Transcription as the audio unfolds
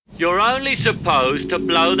You're only supposed to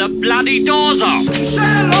blow the bloody doors off. Say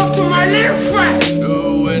hello to my little friend.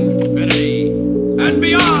 To infinity and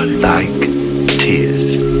beyond. Like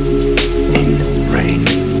tears in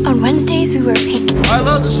rain. On Wednesdays, we wear pink. I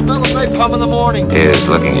love the smell of napalm in the morning. Here's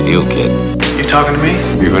looking at you, kid. You talking to me?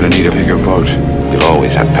 You're gonna need a bigger boat. You'll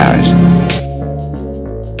always have Paris.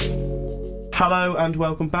 Hello and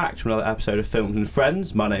welcome back to another episode of Films and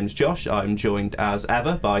Friends. My name's Josh. I'm joined as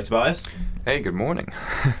ever by Tobias. Hey, good morning.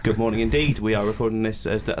 Good morning indeed. We are recording this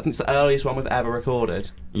as I think it's the earliest one we've ever recorded.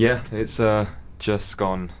 Yeah, it's just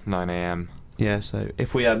gone 9 a.m. Yeah, so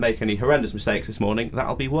if we make any horrendous mistakes this morning,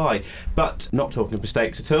 that'll be why. But not talking of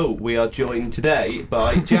mistakes at all, we are joined today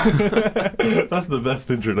by Jack. That's the best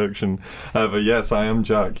introduction ever. Yes, I am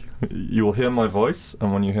Jack. You will hear my voice,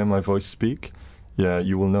 and when you hear my voice speak, yeah,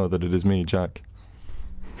 you will know that it is me, Jack.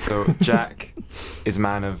 So Jack is a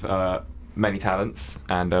man of many talents,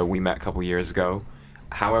 and we met a couple years ago.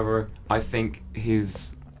 However, I think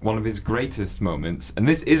one of his greatest moments, and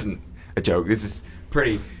this isn't a joke, this is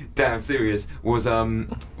pretty damn serious, was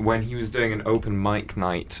when he was doing an open mic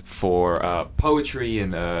night for poetry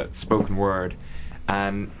and spoken word,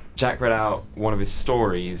 and Jack read out one of his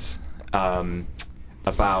stories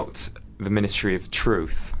about the Ministry of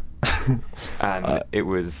Truth, and it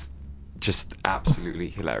was just absolutely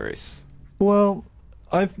hilarious. Well,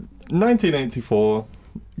 1984,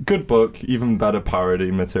 good book, even better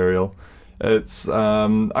parody material. It's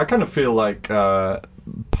I kind of feel like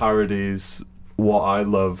parodies what I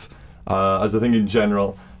love as a thing in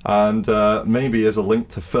general, and maybe as a link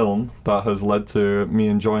to film that has led to me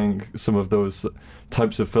enjoying some of those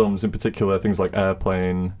types of films, in particular things like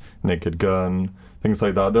Airplane, Naked Gun, things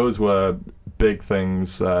like that. Those were big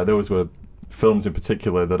things. Those were films in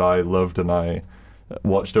particular that I loved and I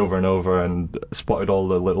watched over and over and spotted all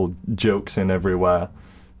the little jokes in everywhere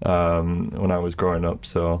when I was growing up.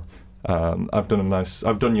 So I've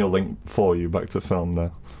done your link for you back to film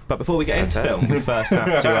there. But before we get into film, we first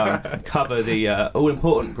have to cover the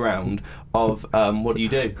all-important ground of what do you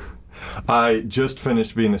do? I just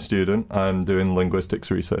finished being a student. I'm doing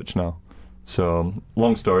linguistics research now. So,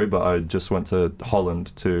 long story, but I just went to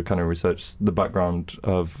Holland to kind of research the background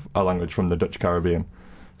of a language from the Dutch Caribbean,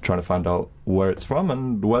 trying to find out where it's from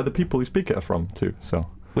and where the people who speak it are from, too. So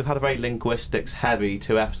we've had a very linguistics-heavy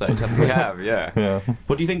 2 episodes, haven't we? We have, yeah. Yeah.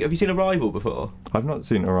 What do you think? Have you seen Arrival before? I've not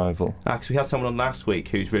seen Arrival. Because we had someone on last week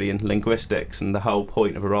who's really into linguistics, and the whole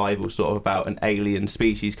point of Arrival is sort of about an alien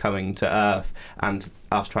species coming to Earth and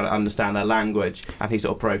us trying to understand their language, and he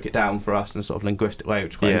sort of broke it down for us in a sort of linguistic way,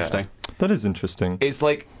 which is quite interesting. That is interesting. It's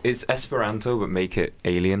Esperanto, but make it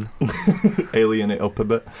alien. Alien it up a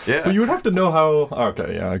bit. Yeah. But you would have to know how...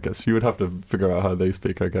 Okay, yeah, I guess. You would have to figure out how they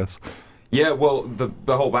speak, I guess. Yeah, well,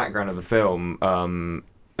 the whole background of the film,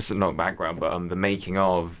 so not background, but the making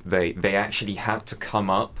of, they actually had to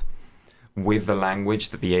come up with the language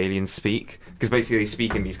that the aliens speak, because basically they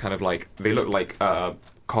speak in these kind of like, they look like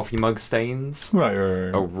coffee mug stains, right.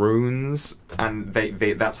 Or runes, and they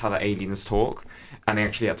that's how the aliens talk, and they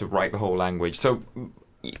actually had to write the whole language. So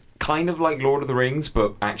kind of like Lord of the Rings,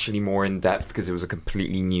 but actually more in depth, because it was a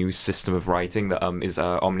completely new system of writing that is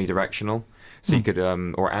omnidirectional. So you could,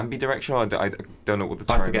 or ambidirectional, I don't know what the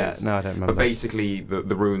term is. No, I don't remember. But basically,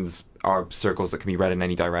 the runes are circles that can be read in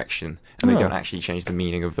any direction, and they don't actually change the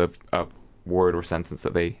meaning of the word or sentence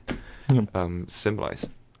that they symbolize.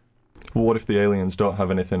 Well, what if the aliens don't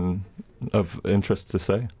have anything of interest to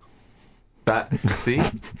say? See?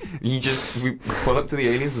 We pull up to the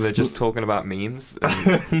aliens and they're just talking about memes.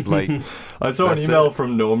 And, like, I saw an email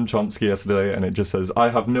from Noam Chomsky yesterday and it just says, I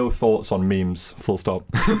have no thoughts on memes, full stop.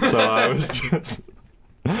 So I was just...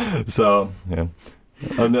 So, yeah.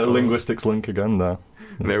 And a linguistics link again there.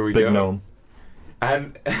 There we Big go. Noam.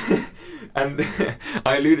 And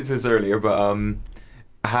I alluded to this earlier, but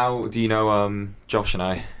how do you know Josh and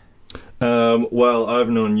I? Well, I've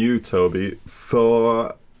known you, Toby,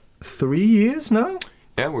 for 3 years now?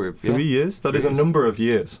 Yeah, we're... 3 years? That is a number of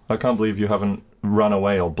years. I can't believe you haven't run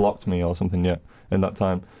away or blocked me or something yet in that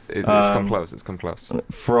time. It's come close.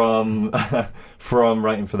 From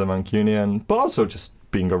writing for the Mancunian, but also just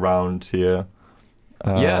being around here.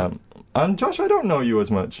 Yeah. And Josh, I don't know you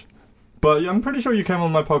as much. But I'm pretty sure you came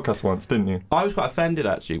on my podcast once, didn't you? I was quite offended,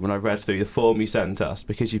 actually, when I read through the form you sent us,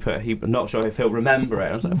 because you put, I'm not sure if he'll remember it.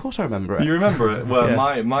 And I was like, of course I remember it. You remember it? Well,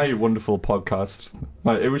 yeah. my wonderful podcast,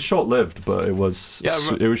 it was short-lived, but it was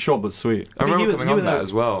it was short but sweet. I remember coming on that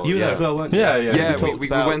as well. You were there as well, weren't you? Yeah. We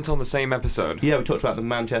went on the same episode. Yeah, we talked about the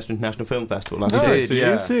Manchester International Film Festival last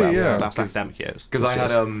year. Last academic year. Because I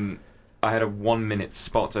had I had a 1-minute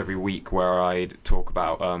spot every week where I'd talk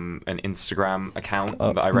about an Instagram account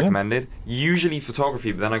that I recommended. Usually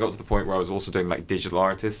photography, but then I got to the point where I was also doing like digital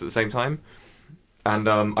artists at the same time. And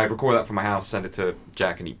I'd record that from my house, send it to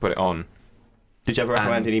Jack, and he'd put it on. Did you ever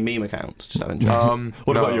recommend any meme accounts? Just out of interest.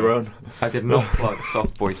 What about your own? I did not plug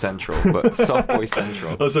Softboy Central, but Softboy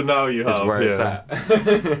Central Oh, so now you is have. where it's at.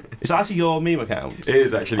 It's actually your meme account. It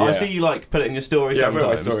is actually. I yeah. see you like put it in your story Yeah, I wrote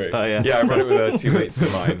my sometimes. story. Oh yeah. Yeah, I wrote it with 2 mates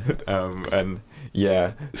of mine, and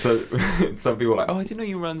yeah. So some people are like, "Oh, I didn't know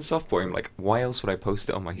you run Softboy." I'm like, "Why else would I post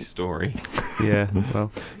it on my story?" Yeah.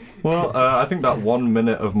 Well. Well, I think that 1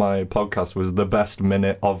 minute of my podcast was the best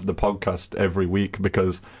minute of the podcast every week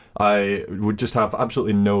because I would just have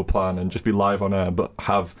absolutely no plan and just be live on air, but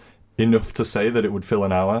have enough to say that it would fill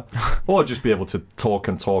an hour, or just be able to talk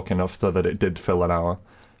enough so that it did fill an hour.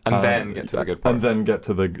 And then get to the good part. And then get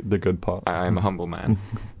to the good part. I'm a humble man.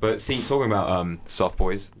 But see, talking about soft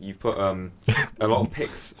boys, you've put a lot of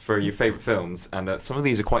picks for your favourite films, and some of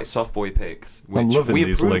these are quite soft boy picks, which I'm loving we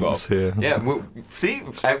these approve links of. here. Yeah, well, see,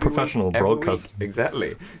 every professional week, every broadcast. week.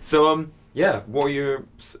 Exactly. So, yeah, what are your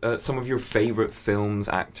some of your favourite films,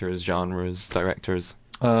 actors, genres, directors?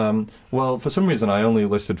 Well, for some reason, I only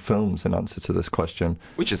listed films in answer to this question.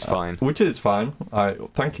 Which is fine. Which is fine.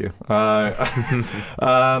 Thank you. A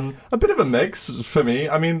bit of a mix for me.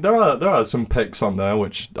 I mean, there are some picks on there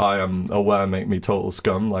which I am aware make me total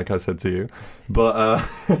scum, like I said to you. But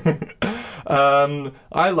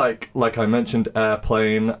I like I mentioned,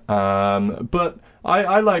 Airplane. But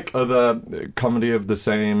I like other comedy of the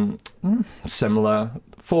same, similar.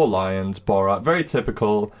 Four Lions, Borat, very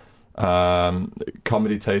typical.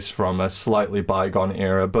 Comedy taste from a slightly bygone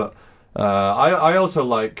era, but I also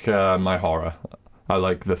like my horror. I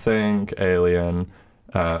like The Thing, Alien.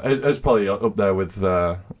 It's probably up there with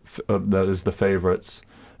as the favourites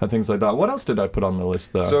and things like that. What else did I put on the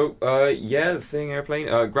list there? So, yeah, The Thing, Airplane,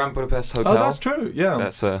 Grand Budapest Hotel. Oh, that's true. Yeah,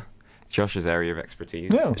 That's Josh's area of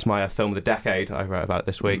expertise. Yeah. It's my film of the decade I wrote about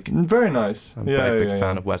this week. Very nice. I'm a very big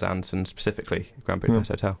fan of Wes Anderson, specifically Grand Budapest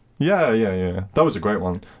Hotel. Yeah. That was a great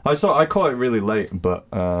one. I caught it really late, but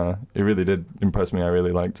it really did impress me. I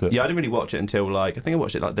really liked it. Yeah, I didn't really watch it until I think I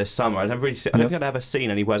watched it this summer. I don't think I'd ever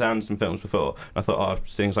seen any Wes Anderson films before. I thought,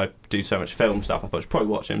 since I do so much film stuff, I thought I should probably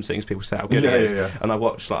watch him, seeing people say how good it is. Yeah. And I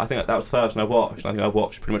watched, I think that was the first one I watched. I think I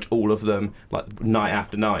watched pretty much all of them, night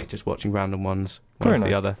after night, just watching random ones, one Very after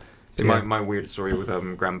nice. the other. See, my weird story with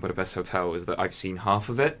Grand Budapest Hotel is that I've seen half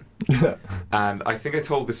of it, and I think I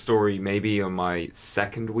told this story maybe on my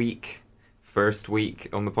first week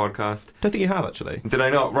on the podcast. Don't think you have, actually. Did I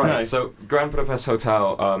not? Right. No. So Grand Budapest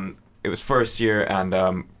Hotel, it was first year, and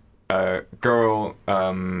a girl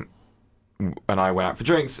and I went out for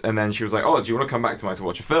drinks, and then she was like, "Oh, do you want to come back tonight to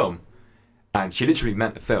watch a film?" And she literally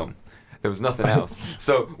meant the film. There was nothing else.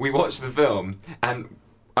 So we watched the film, and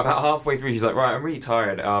about halfway through, she's like, "Right, I'm really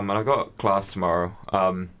tired, and I've got class tomorrow.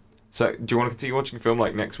 So do you want to continue watching the film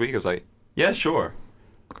next week?" I was like, "Yeah, sure."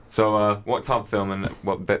 So what type of film? And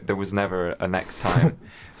there was never a next time.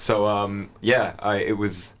 So it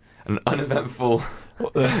was an uneventful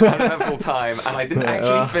time, and I didn't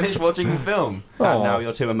actually finish watching the film. And now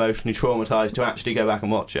you're too emotionally traumatised to actually go back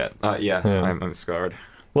and watch it. Yeah. I'm scarred.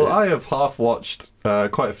 Well, I have half watched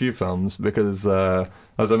quite a few films because,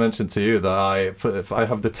 as I mentioned to you, that I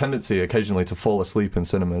have the tendency occasionally to fall asleep in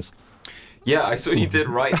cinemas. Yeah, I saw you did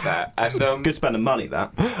write that. And, Good spending money,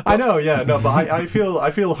 that. I know, yeah, no, but I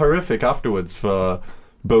feel horrific afterwards for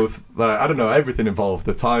both, I don't know, everything involved.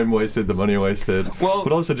 The time wasted, the money wasted,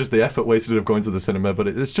 but also just the effort wasted of going to the cinema, but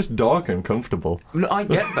it's just dark and comfortable. No, I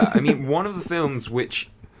get that. I mean, one of the films which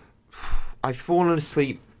I've fallen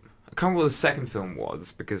asleep, I can't remember what the second film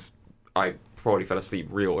was, because I probably fell asleep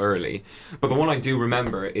real early, but the one I do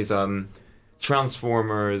remember is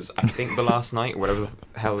Transformers, I think The Last Night, or whatever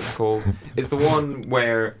the hell it's called, is the one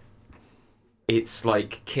where it's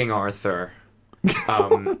like King Arthur.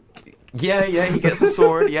 Yeah, he gets a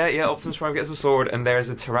sword. Yeah, Optimus Prime gets a sword, and there's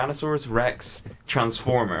a Tyrannosaurus Rex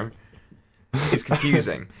Transformer. It's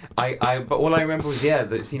confusing. But all I remember was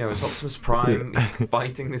that it's Optimus Prime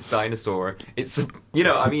fighting this dinosaur. It's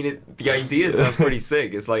the idea sounds pretty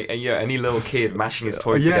sick. It's like any little kid mashing his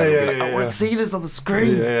toys together. And be like, I want to see this on the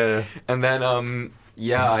screen. Yeah. And then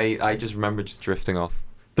I just remember just drifting off.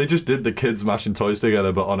 They just did the kids mashing toys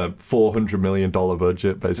together, but on a $400 million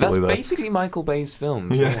budget, basically. That's basically Michael Bay's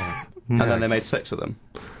films. Yeah. And then they made 6 of them.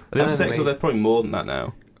 Are there 6 or they're probably more than that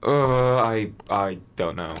now? I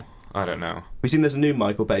don't know. I don't know. We've seen there's a new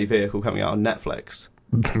Michael Bay vehicle coming out on Netflix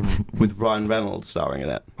with Ryan Reynolds starring in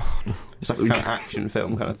it. It's like a kind of action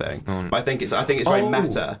film kind of thing. But I think it's very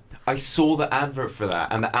meta. I saw the advert for that,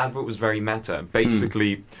 and the advert was very meta.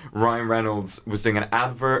 Basically, Ryan Reynolds was doing an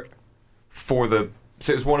advert for the...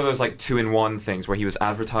 So it was one of those like 2-in-1 things where he was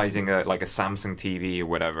advertising a Samsung TV or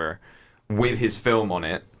whatever with his film on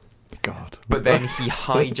it. God. But then he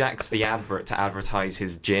hijacks the advert to advertise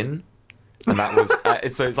his gin. And that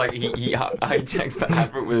was... so it's like he hijacks the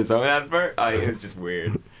advert with his own advert. It was just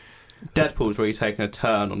weird. Deadpool's really taken a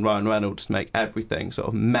turn on Ryan Reynolds to make everything sort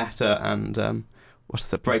of meta and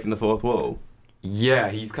breaking the fourth wall. Yeah,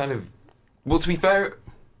 he's kind of... Well, to be fair,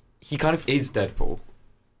 he kind of is Deadpool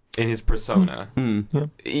in his persona. Yeah.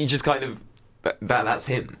 He just kind of... That's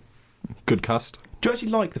him. Good cast. Do you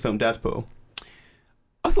actually like the film Deadpool?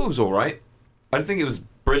 I thought it was alright. I don't think it was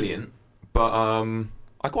brilliant, but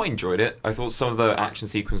I quite enjoyed it. I thought some of the action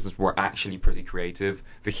sequences were actually pretty creative.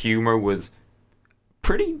 The humour was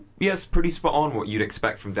pretty spot on what you'd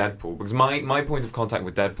expect from Deadpool. Because my point of contact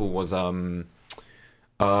with Deadpool was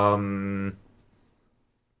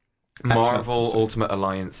Marvel Ultimate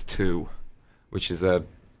Alliance 2, which is a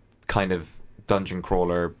kind of dungeon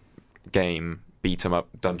crawler game, beat 'em up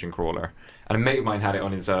dungeon crawler. And a mate of mine had it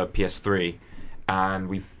on his PS3, and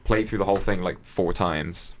we played through the whole thing like 4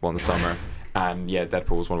 times one summer. And yeah,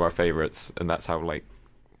 Deadpool was one of our favourites, and that's how like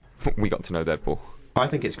we got to know Deadpool. I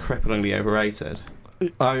think it's cripplingly overrated.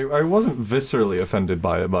 I wasn't viscerally offended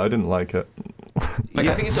by it, but I didn't like it.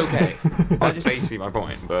 I think it's okay. That's basically my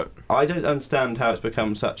point. But I don't understand how it's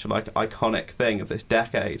become such a iconic thing of this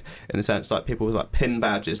decade, in the sense like people with like pin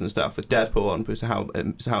badges and stuff with Deadpool on, because how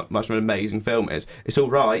much of an amazing film it is. It's all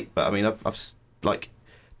right, but I mean, I've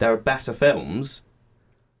there are better films.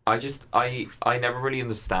 I never really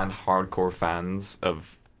understand hardcore fans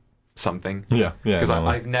of something. Yeah. Because No.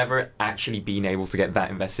 I've never actually been able to get that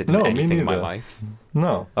invested in No, me anything in my neither. life.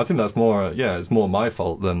 No, I think that's more. It's more my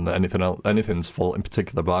fault than anything else. Anything's fault in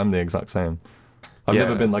particular. But I'm the exact same. I've Yeah.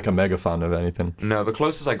 never been like a mega fan of anything. No, the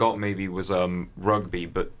closest I got maybe was rugby,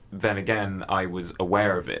 but then again, I was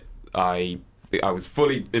aware of it. I was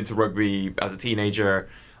fully into rugby as a teenager.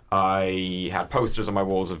 I had posters on my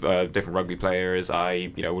walls of different rugby players.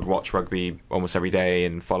 I would watch rugby almost every day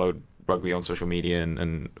and followed rugby on social media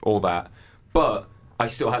and all that. But I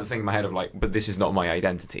still had the thing in my head of like, but this is not my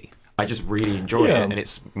identity. I just really enjoy it, and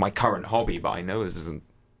it's my current hobby, but I know this isn't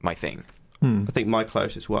my thing. I think my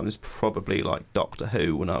closest one is probably like Doctor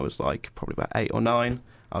Who when I was like probably about 8 or 9.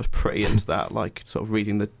 I was pretty into that, like sort of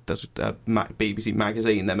reading there's a BBC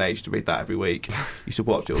magazine. They made you to read that every week. Used to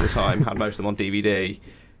watch it all the time. Had most of them on DVD.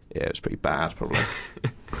 Yeah, it was pretty bad, probably.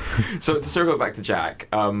 So to circle back to Jack,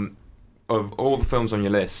 of all the films on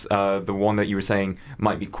your list, the one that you were saying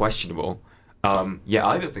might be questionable. I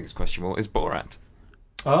don't think it's questionable. It's Borat.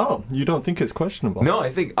 Oh, you don't think it's questionable? No,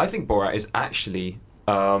 I think Borat is actually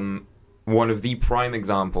one of the prime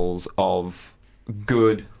examples of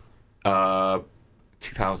good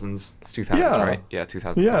 2000s. It's 2000s, Yeah. right? Yeah,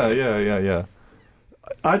 2000s. Yeah.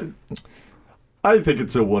 I think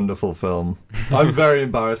it's a wonderful film. I'm very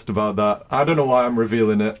embarrassed about that. I don't know why I'm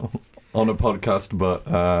revealing it on a podcast, but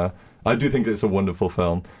I do think it's a wonderful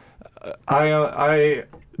film. I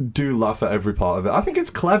do laugh at every part of it. I think it's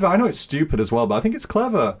clever. I know it's stupid as well, but I think it's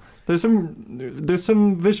clever. There's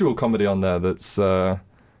some visual comedy on there that's that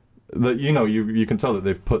you can tell that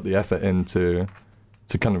they've put the effort into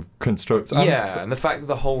to kind of construct. And the fact that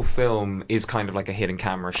the whole film is kind of like a hidden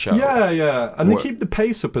camera show. Yeah, and they keep the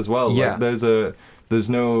pace up as well. Yeah. Like, there's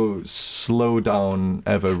no slow down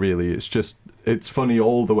ever really. It's funny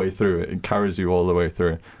all the way through. It carries you all the way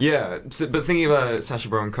through. Yeah, but thinking about Sacha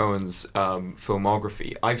Baron Cohen's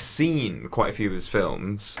filmography, I've seen quite a few of his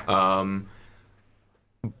films. But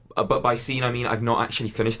by seen, I mean I've not actually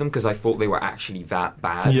finished them because I thought they were actually that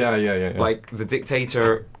bad. Yeah. Like The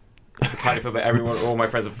Dictator, the kind of film that all my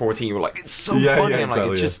friends at 14 were like, it's so Yeah, funny. yeah, I'm like,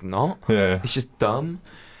 exactly, it's yeah. just not. Yeah. It's just dumb.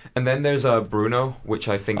 And then there's Bruno, which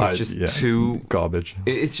I think is just too garbage.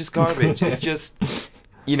 It's just garbage. It's just,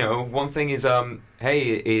 one thing is,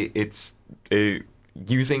 it's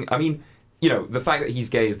using. I mean, the fact that he's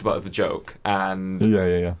gay is the butt of the joke, and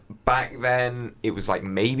Yeah. back then it was like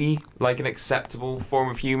maybe like an acceptable form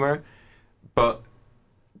of humor, but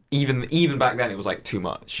even back then it was like too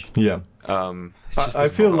much. Yeah. I I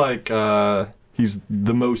feel like he's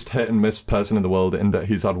the most hit and miss person in the world in that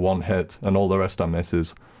he's had one hit and all the rest are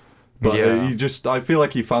misses. But I feel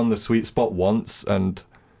like he found the sweet spot once,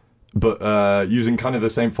 but using kind of the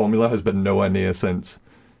same formula has been nowhere near since.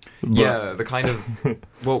 But, the kind of.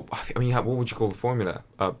 Well, I mean, what would you call the formula?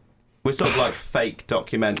 was sort of like fake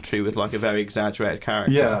documentary with like a very exaggerated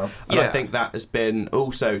character. Yeah. And I Yeah. think that has been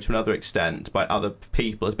also, to another extent, by other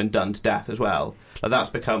people, has been done to death as well. Like that's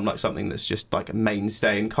become like something that's just like a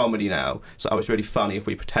mainstay in comedy now. So it's really funny if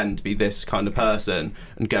we pretend to be this kind of person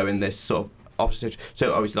and go in this sort of opposite.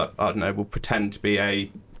 So I was like, I don't know, we'll pretend to be a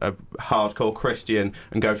hardcore Christian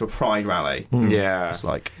and go to a pride rally. Yeah. It's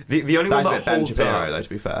like The only one that's a that bit Ben holds Shapiro, up. though, to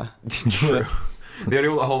be fair. True. The only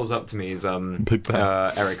one that holds up to me is Big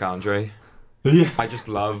Ben. Eric Andre. Yeah. I just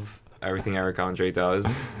love everything Eric Andre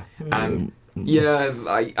does, and yeah,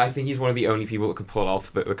 I think he's one of the only people that can pull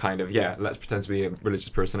off the kind of let's pretend to be a religious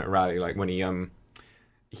person at a rally, like when he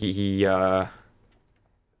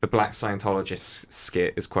the Black Scientologist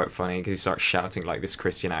skit is quite funny because he starts shouting like this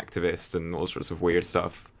Christian activist and all sorts of weird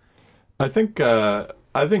stuff. I think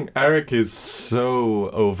Eric is so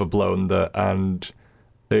overblown that, and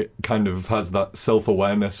it kind of has that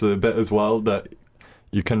self-awareness a bit as well, that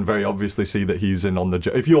you can very obviously see that he's in on the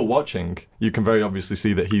joke. If you're watching, you can very obviously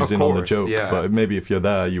see that he's Of in on the course, joke. yeah. But maybe if you're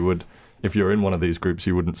there, you would. If you're in one of these groups,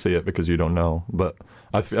 you wouldn't see it because you don't know. But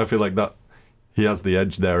I feel like that he has the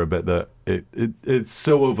edge there a bit, that it's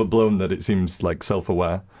so overblown that it seems like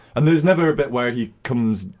self-aware. And there's never a bit where he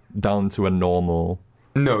comes down to a normal.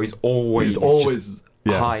 No, he's always just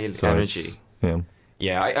high so energy. Yeah.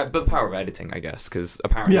 Yeah, but the power of editing, I guess, because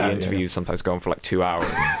apparently Yeah, the interviews sometimes go on for like 2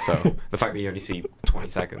 hours. So the fact that you only see 20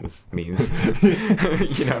 seconds means,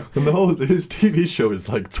 you know. And his TV show is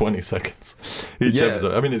like 20 seconds each Yeah.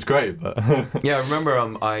 episode. I mean, it's great, but Yeah, I remember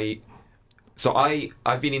I've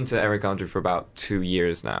been into Eric Andre for about 2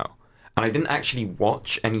 years now, and I didn't actually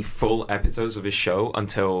watch any full episodes of his show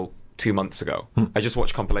until 2 months ago. I just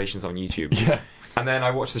watched compilations on YouTube. yeah. And then I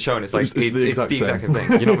watched the show, and it's like It's the exact same thing.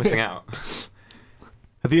 You're not missing out.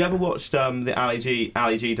 Have you ever watched the Ali G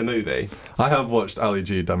the movie? I have watched Ali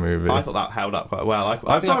G, the movie. I thought that held up quite well. I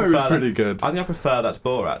thought think it was prefer pretty good. I think I prefer that to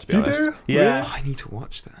Borat, to be You honest. do? Yeah. Oh, I need to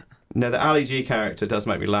watch that. No, the Ali G character does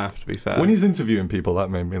make me laugh, to be fair. When he's interviewing people,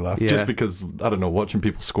 that made me laugh. Yeah. Just because, I don't know, watching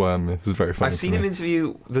people squirm is very funny I've to seen me. him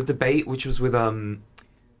interview the debate, which was with There's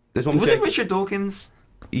one with was it Jake- Richard Dawkins?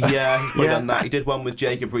 Yeah, he's probably Yeah. done that. He did one with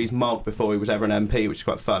Jacob Rees-Mogg before he was ever an MP, which is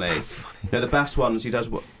quite funny. That's funny. No, the best ones he does.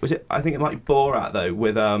 Was it? I think it might be Borat though,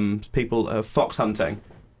 with people fox hunting.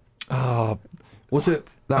 Oh, was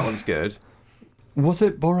it That one's good.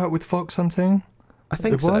 Borat with fox hunting? I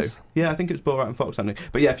think It so. was? Yeah, I think it was Borat and fox hunting.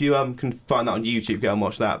 But yeah, if you can find that on YouTube, go and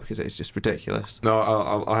watch that because it's just ridiculous. No,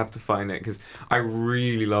 I'll have to find it because I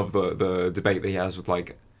really love the debate that he has with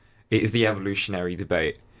like it is the evolutionary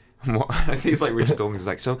debate. I think it's like Richard Dawkins is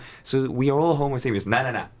like, so we are all Homo sapiens.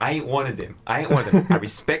 No, I ain't one of them. I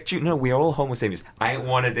respect you. No, we are all Homo sapiens. I ain't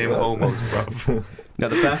one of them homos, bro. Now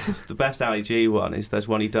the best Ali G one is there's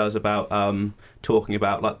one he does about talking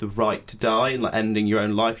about like the right to die and like ending your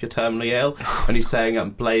own life. You're terminally ill, and he's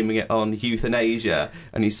saying blaming it on euthanasia,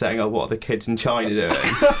 and he's saying, oh, what are the kids in China doing?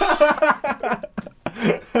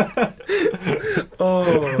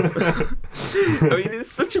 Oh, I mean,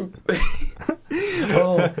 it's such a.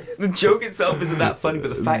 Oh, the joke itself isn't that funny, but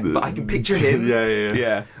the fact, but I can picture him. Yeah.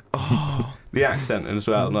 Yeah. Oh, the accent as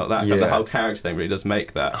well. Not that. Yeah. The whole character thing really does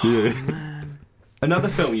make that. Yeah. Another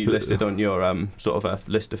film you listed on your sort of a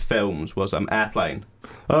list of films was Airplane,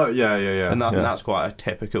 Oh, yeah. and I think yeah. that's quite a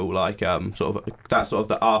typical like sort of that's sort of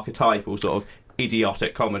the archetypal sort of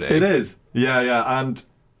idiotic comedy. It is. Yeah. And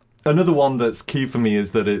another one that's key for me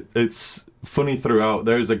is that it's funny throughout.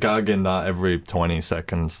 There's a gag in that every 20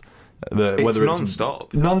 seconds. It's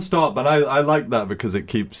non-stop. Non-stop, and I like that because it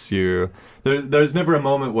keeps you... There's never a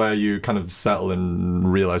moment where you kind of settle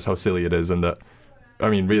and realise how silly it is, and that, I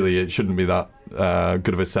mean, really, it shouldn't be that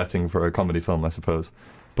good of a setting for a comedy film, I suppose.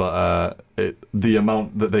 But the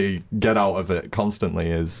amount that they get out of it constantly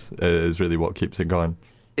is really what keeps it going.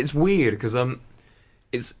 It's weird because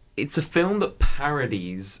it's a film that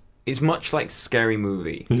parodies. It's much like Scary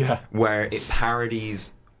Movie, Yeah. where it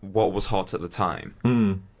parodies what was hot at the time.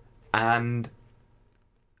 Mm. And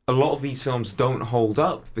a lot of these films don't hold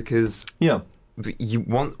up because Yeah.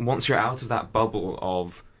 once you're out of that bubble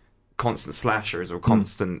of constant slashers or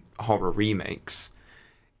constant horror remakes,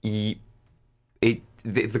 the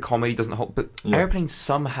comedy doesn't hold. But Yeah. Airplane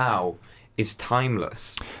somehow is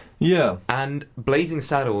timeless. Yeah. And Blazing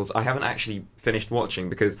Saddles, I haven't actually finished watching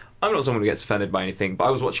because I'm not someone who gets offended by anything. But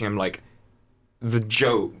I was watching him like the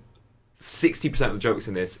joke. 60% of the jokes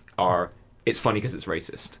in this are it's funny because it's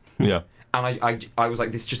racist. Yeah. And I was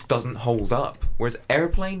like, this just doesn't hold up. Whereas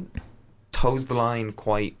Airplane toes the line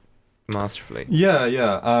quite masterfully.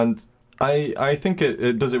 Yeah, and I think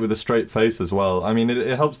it does it with a straight face as well. I mean,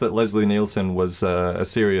 it helps that Leslie Nielsen was a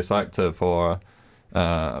serious actor for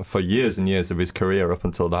for years and years of his career up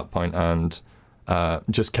until that point, and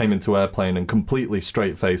just came into Airplane and completely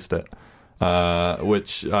straight-faced it,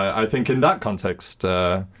 which I think in that context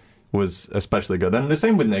was especially good. And the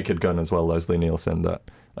same with Naked Gun as well, Leslie Nielsen,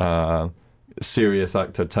 that serious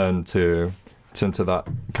actor turned to that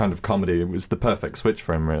kind of comedy. It was the perfect switch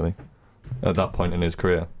for him, really, at that point in his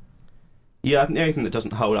career. Yeah, I think the only thing that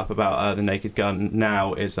doesn't hold up about The Naked Gun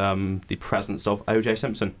now is the presence of O.J.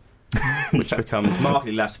 Simpson, which becomes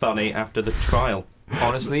markedly less funny after the trial.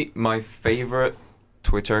 Honestly, my favourite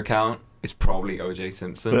Twitter account is probably O.J.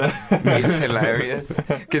 Simpson. It's hilarious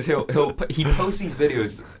because he posts these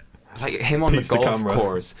videos like him on Piece the to golf camera.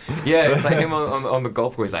 course. Yeah, it's like him on the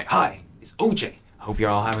golf course. Like, hi, it's O.J. Hope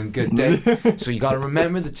you're all having a good day. So you got to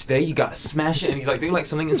remember that today you got to smash it. And he's like doing like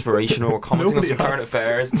something inspirational or commenting on some current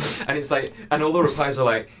affairs. And it's like, and all the replies are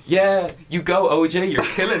like, yeah, you go, OJ, you're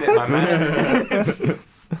killing it, my man.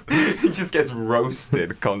 He just gets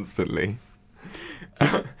roasted constantly.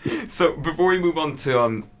 So before we move on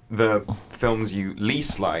to the films you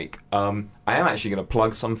least like, I am actually going to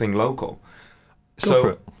plug something local. Go for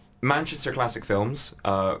it. Manchester Classic Films,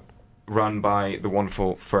 run by the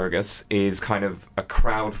wonderful Fergus, is kind of a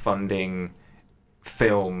crowdfunding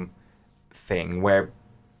film thing where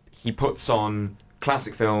he puts on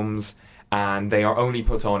classic films and they are only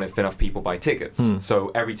put on if enough people buy tickets.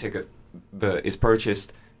 So every ticket that is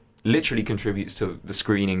purchased literally contributes to the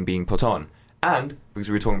screening being put on. And, because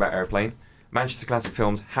we were talking about Airplane, Manchester Classic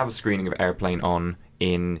Films have a screening of Airplane on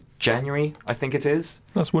in January, I think it is.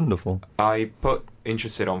 That's wonderful. I put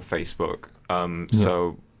interested on Facebook,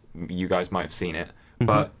 so you guys might have seen it.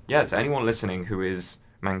 But yeah, to anyone listening who is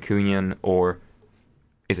Mancunian or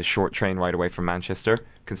is a short train ride away from Manchester,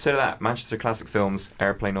 consider that. Manchester Classic Films,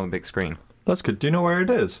 Airplane on the big screen. That's good. Do you know where it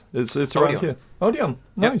is? It's around Odeon. here. Odeon.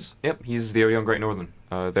 Nice. Yep, he's the Odeon Great Northern.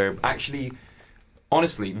 They're actually,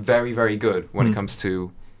 honestly, very, very good when it comes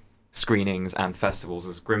to screenings and festivals.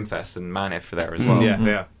 There's Grimfest and Manif there as well.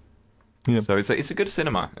 Yeah. Yeah. So it's a good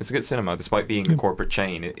cinema. It's a good cinema, despite being a corporate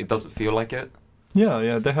chain. It doesn't feel like it.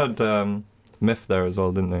 Yeah. They had Myth there as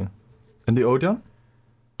well, didn't they? In the Odeon?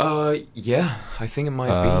 Yeah, I think it might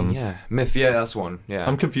be. Yeah, Myth. Yeah, that's one. Yeah.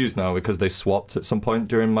 I'm confused now because they swapped at some point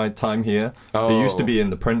during my time here. Oh. They used to be in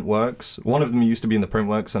the Printworks. One of them used to be in the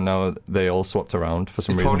Printworks, and now they all swapped around for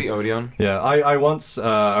some It's reason. probably Odeon. Yeah, I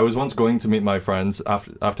was once going to meet my friends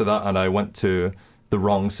after that, and I went to the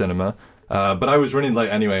wrong cinema. But I was running late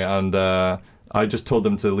anyway, and I just told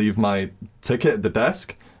them to leave my ticket at the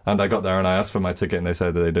desk. And I got there and I asked for my ticket, and they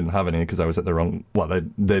said that they didn't have any because I was at the wrong. Well, they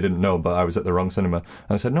didn't know, but I was at the wrong cinema. And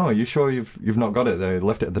I said, "No, are you sure you've not got it?" They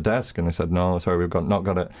left it at the desk, and they said, "No, sorry, we've not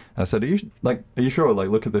got it." And I said, "Are you sure? Like,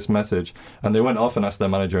 look at this message." And they went off and asked their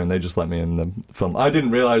manager, and they just let me in the film. I didn't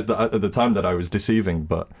realize that at the time that I was deceiving,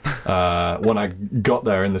 but when I got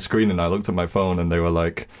there in the screening, I looked at my phone, and they were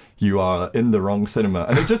like, "You are in the wrong cinema."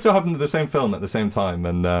 And it just so happened to the same film at the same time,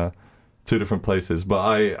 and two different places. But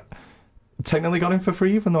I technically got in for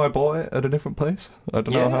free, even though I bought it at a different place. I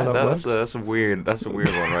don't know how that works. That's a weird one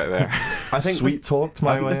right there. I think Sweet talked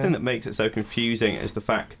my I think way the thing in. that makes it so confusing is the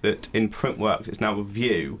fact that in Printworks it's now a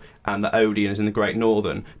View and the Odeon is in the Great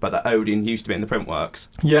Northern, but the Odeon used to be in the Printworks.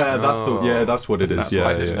 Yeah, that's what it is. That's yeah,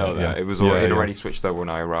 I didn't know that. It was already switched over when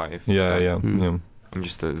I arrived. Yeah, so yeah. I'm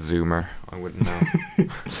just a zoomer. I wouldn't know.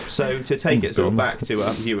 So to take it sort of back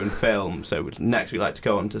to you and film, so next we'd like to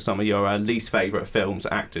go on to some of your least favourite films,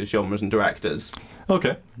 actors, genres and directors.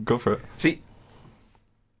 Okay, go for it. See,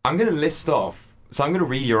 I'm going to list off, so I'm going to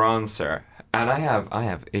read your answer, and I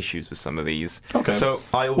have issues with some of these. Okay. So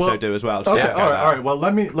I also do as well. Okay, Yeah. all right. Well,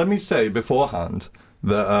 let me say beforehand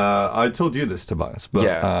that I told you this, Tobias,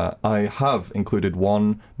 but I have included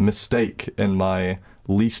one mistake in my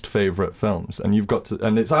least favourite films, and you've got to,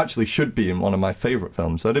 and it actually should be in one of my favourite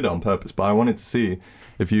films. I did it on purpose, but I wanted to see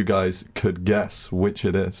if you guys could guess which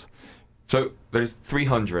it is. So there's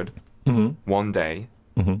 300, One Day,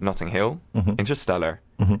 Notting Hill, Interstellar,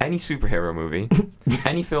 any superhero movie,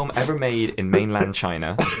 any film ever made in mainland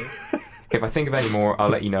China. If I think of any more, I'll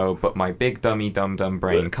let you know, but my big dummy dumb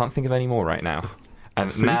brain can't think of any more right now.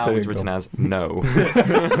 And See, now there it's you written go. as no.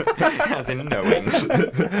 As in knowing.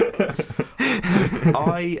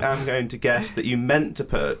 I am going to guess that you meant to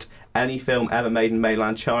put any film ever made in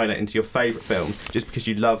mainland China into your favourite film just because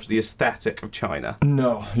you loved the aesthetic of China.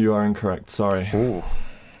 No, you are incorrect. Sorry. Ooh.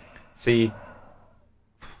 See,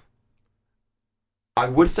 I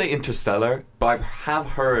would say Interstellar, but I have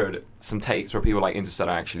heard some takes where people like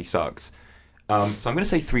Interstellar actually sucks. So I'm going to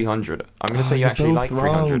say 300. I'm going to say you You're actually both like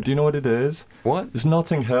wrong. 300. Do you know what it is? What? It's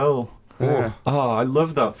Notting Hill. Yeah. Oh, I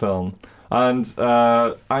love that film, and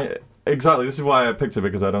exactly. This is why I picked it,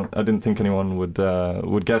 because I didn't think anyone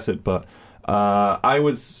would guess it. But I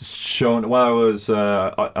was shown while I was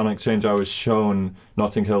on exchange. I was shown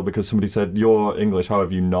Notting Hill because somebody said, "You're English. How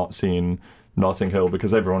have you not seen Notting Hill?"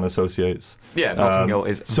 Because everyone associates. Yeah, Notting Hill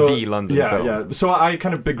is the London film. Yeah. So I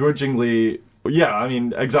kind of begrudgingly. Yeah, I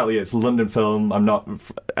mean, exactly. It's a London film. I'm not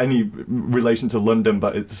any relation to London,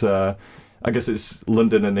 but it's. I guess it's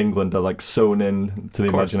London and England are like sewn in to the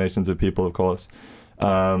imaginations of people, of course.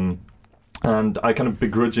 And I kind of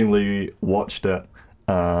begrudgingly watched it,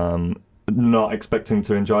 not expecting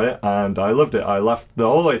to enjoy it, and I loved it. I laughed the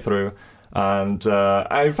whole way through, and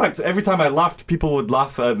in fact, every time I laughed, people would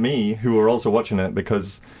laugh at me who were also watching it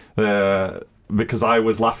because I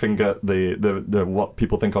was laughing at the what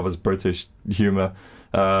people think of as British humour.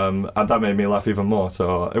 And that made me laugh even more,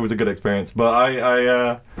 so it was a good experience. But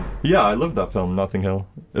I love that film, Notting Hill.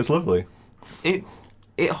 It's lovely. It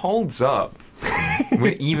holds up,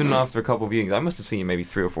 even after a couple of viewings. I must have seen it maybe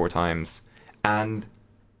 3 or 4 times, and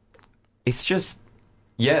it's just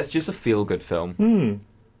a feel-good film.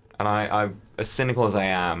 And I as cynical as I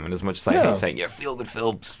am, and as much as I hate saying, feel-good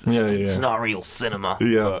films, it's not real cinema.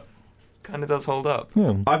 Yeah. But kind of does hold up.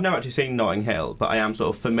 Yeah. I've never actually seen Notting Hill, but I am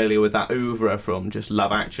sort of familiar with that oeuvre from just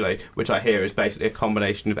Love Actually, which I hear is basically a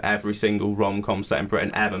combination of every single rom-com set in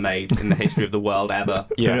Britain ever made in the history of the world ever.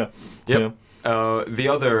 Yeah. Yep. The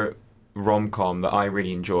other rom-com that I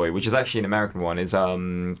really enjoy, which is actually an American one, is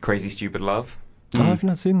Crazy Stupid Love. I've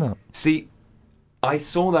not seen that. See, I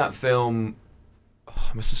saw that film,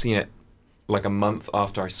 I must have seen it like a month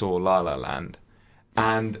after I saw La La Land,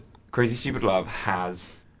 and Crazy Stupid Love has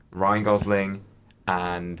Ryan Gosling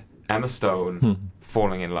and Emma Stone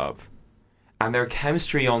falling in love. And their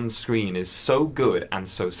chemistry on screen is so good and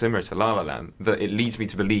so similar to La La Land that it leads me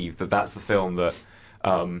to believe that that's the film that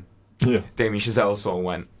Damien Chazelle saw and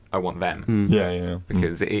went, I want them. Yeah.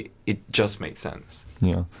 Because it just makes sense.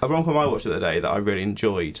 Yeah. A rom-com I watched the other day that I really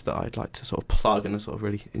enjoyed, that I'd like to sort of plug and sort of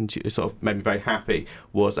really sort of made me very happy,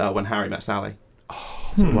 was When Harry Met Sally.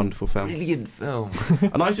 It's a wonderful film. Brilliant film.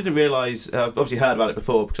 And I actually didn't realise, I've obviously heard about it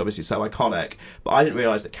before because obviously it's so iconic, but I didn't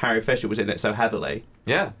realise that Carrie Fisher was in it so heavily.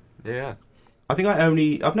 Yeah. I think don't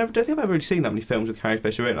think I've ever really seen that many films with Carrie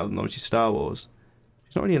Fisher in, other than obviously Star Wars.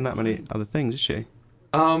 She's not really in that many other things, is she?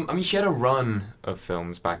 I mean, she had a run of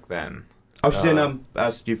films back then. Oh, she's in,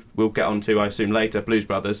 as we'll get on to, I assume, later, Blues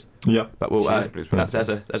Brothers. Yeah. But we'll, She is Blues Brothers.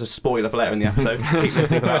 there's a spoiler for later in the episode. Keep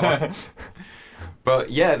listening for that one.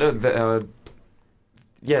 But yeah, no,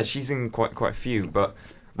 yeah, she's in quite a few. But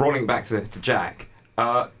rolling back to Jack,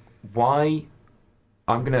 why?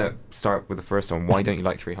 I'm gonna start with the first one. Why don't you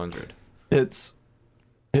like 300? It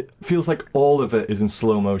feels like all of it is in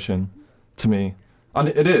slow motion to me, and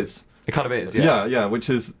it is. It kind of is, yeah. Yeah, which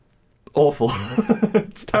is awful.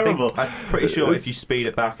 It's terrible. I'm pretty sure if you speed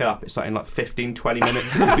it back up, it's something like 15-20 minutes.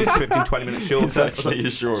 15-20 minutes short. It's actually a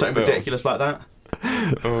short something film. ridiculous like that.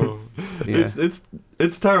 Oh. Yeah.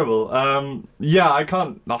 It's terrible. I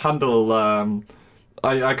can't handle.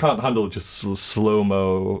 I can't handle just slow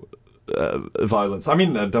mo violence. I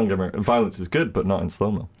mean, don't get me wrong, violence is good, but not in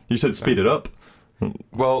slow mo. You should speed it up.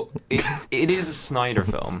 Well, it is a Snyder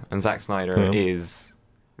film, and Zack Snyder is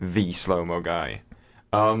the slow mo guy.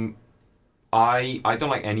 I don't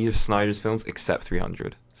like any of Snyder's films except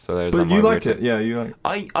 300. So there's. But you like it, yeah? You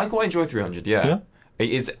like. I quite enjoy 300. Yeah.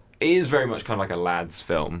 It is very much kind of like a lad's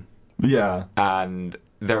film. Yeah. And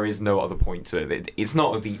there is no other point to it. It's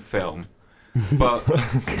not a deep film, but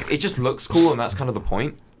it just looks cool, and that's kind of the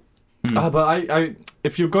point. But I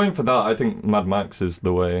if you're going for that, I think Mad Max is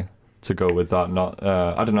the way to go with that. Not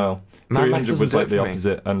I don't know. Mad Max 300 was doesn't like do it the for me.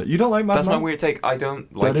 opposite, and you don't like Mad Max. That's my weird take. I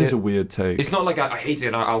don't like it. That is a weird take. It's not like I hate it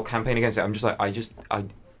and I'll campaign against it. I'm just like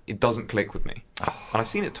it doesn't click with me, and I've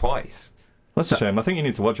seen it twice. That's a shame. I think you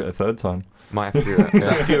need to watch it a third time. Might have to do that. Is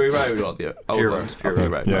that Fury Road or the old Fury ones? Road. Fury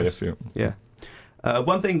Road. Yeah, nice. yeah.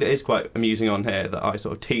 One thing that is quite amusing on here that I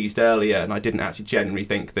sort of teased earlier, and I didn't actually genuinely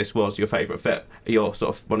think this was your favourite fit, your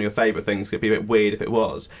sort of one of your favourite things. It'd be a bit weird if it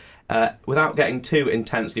was. Without getting too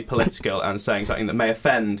intensely political and saying something that may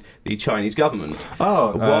offend the Chinese government.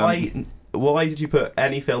 Why did you put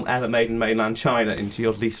any film ever made in mainland China into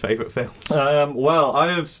your least favourite film? Well,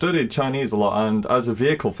 I have studied Chinese a lot, and as a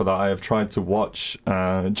vehicle for that, I have tried to watch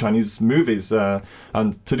Chinese movies.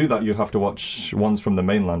 And to do that, you have to watch ones from the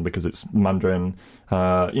mainland because it's Mandarin.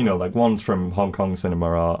 Like ones from Hong Kong cinema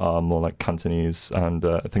are more like Cantonese and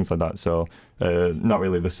things like that. So not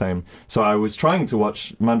really the same. So I was trying to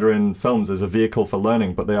watch Mandarin films as a vehicle for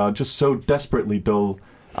learning, but they are just so desperately dull.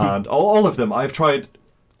 And all of them, I've tried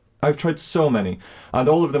so many, and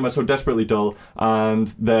all of them are so desperately dull,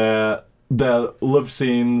 and they're their love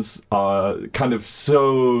scenes are kind of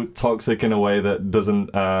so toxic in a way that doesn't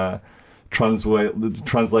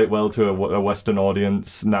translate well to a Western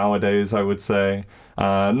audience nowadays, I would say.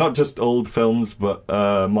 Not just old films, but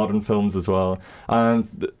modern films as well.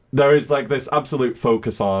 And there is like this absolute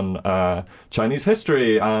focus on Chinese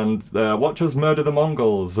history and watch us murder the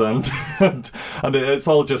Mongols, and it's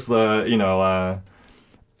all just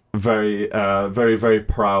very, very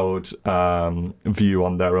proud view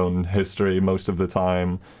on their own history most of the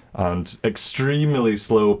time, and extremely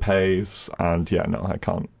slow pace. And I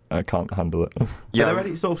can't handle it. Yeah, are there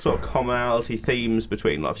any sort of commonality themes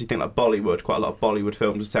between, like, if you think like Bollywood, quite a lot of Bollywood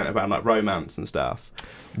films are centered around like romance and stuff.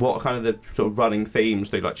 What kind of the sort of running themes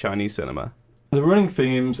do like Chinese cinema? The running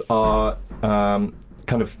themes are kind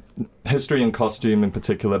of history and costume in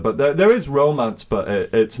particular, but there is romance, but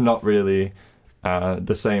it's not really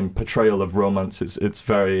the same portrayal of romance. It's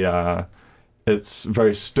very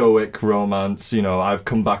stoic romance. You know, I've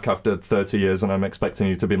come back after 30 years and I'm expecting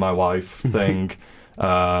you to be my wife thing.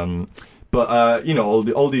 But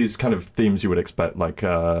all these kind of themes you would expect, like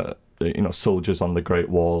soldiers on the Great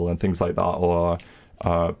Wall and things like that, or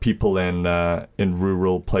people in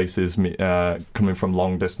rural places coming from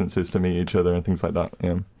long distances to meet each other and things like that.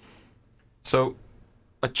 Yeah. So,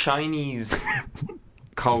 a Chinese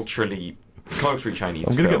culturally Chinese.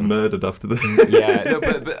 I'm gonna get murdered after this. Yeah, no,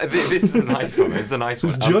 but this is a nice one. It's a nice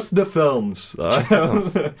one. It's just the films. Just the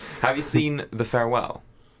films. Have you seen The Farewell?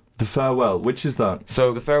 The Farewell, which is that?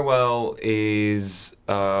 So The Farewell is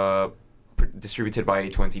distributed by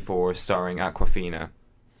A24, starring Awkwafina.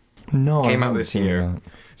 No, came out this year.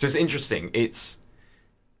 So it's interesting. It's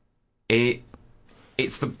the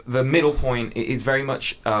middle point. It is very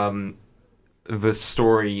much the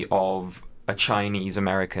story of a Chinese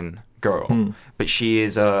American girl, but she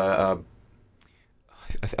is I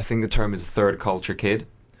think the term is a third culture kid,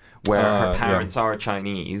 where her parents are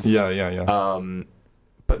Chinese.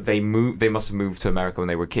 But they must have moved to America when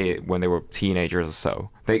they were teenagers or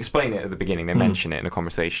so. They explain it at the beginning. They mention it in a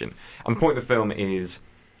conversation. And the point of the film is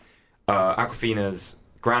Awkwafina's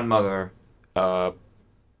grandmother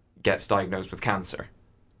gets diagnosed with cancer.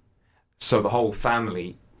 So the whole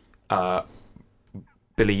family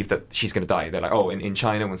believe that she's going to die. They're like, oh, in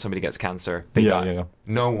China, when somebody gets cancer, they die. Yeah.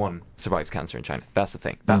 No one survives cancer in China. That's the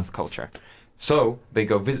thing. That's the culture. So they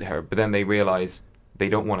go visit her, but then they realize they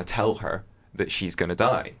don't want to tell her that she's going to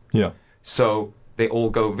die. Yeah. So they all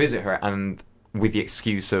go visit her, and with the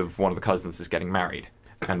excuse of one of the cousins is getting married,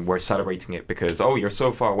 and we're celebrating it because, oh, you're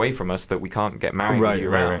so far away from us that we can't get married with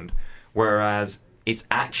you around. Whereas it's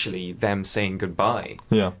actually them saying goodbye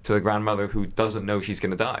to the grandmother who doesn't know she's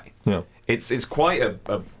going to die. Yeah. It's quite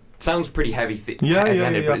a sounds pretty heavy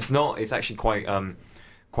but it's not. It's actually quite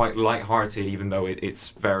lighthearted, even though it's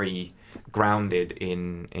very grounded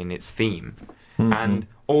in its theme. And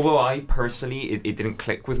although I personally it didn't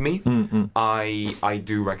click with me, I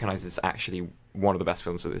do recognize it's actually one of the best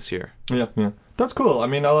films of this year. Yeah, that's cool. I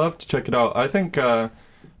mean, I'll have to check it out. I think an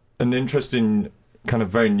interesting kind of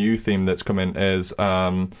very new theme that's come in is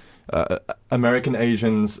American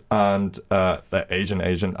Asians and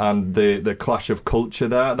Asian and the clash of culture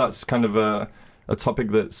there. That's kind of a topic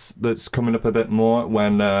that's coming up a bit more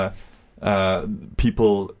when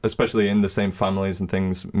people, especially in the same families and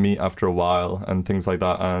things, meet after a while and things like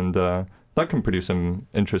that, and that can produce some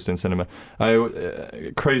interesting cinema.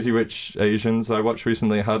 Crazy Rich Asians I watched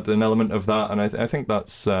recently had an element of that, and I think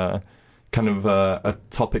that's kind of a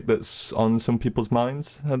topic that's on some people's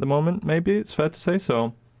minds at the moment, maybe it's fair to say.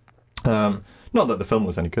 So not that the film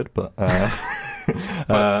was any good, but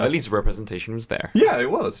at least the representation was there. Yeah,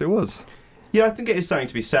 it was. Yeah, I think it is something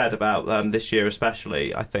to be said about this year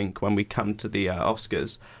especially. I think when we come to the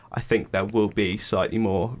Oscars, I think there will be slightly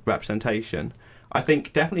more representation. I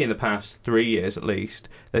think definitely in the past 3 years at least,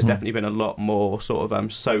 there's definitely been a lot more sort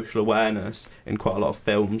of social awareness in quite a lot of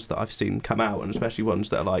films that I've seen come out, and especially ones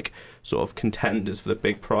that are like sort of contenders for the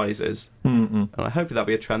big prizes. And hopefully that'll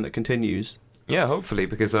be a trend that continues. Yeah, hopefully,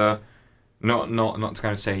 because not to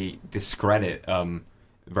kind of say discredit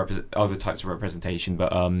other types of representation,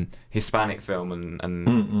 but Hispanic film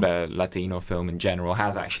and Latino film in general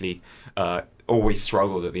has actually always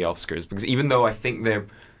struggled at the Oscars, because even though I think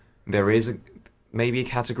there is maybe a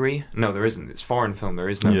category, no, there isn't. It's foreign film. There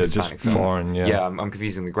is no Hispanic just film. Foreign. Yeah, I'm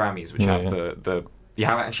confusing the Grammys, which have the you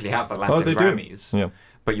actually have the Latin Grammys,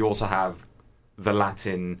 but you also have the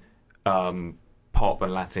Latin pop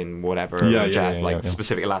and Latin whatever jazz,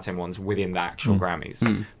 specific Latin ones within the actual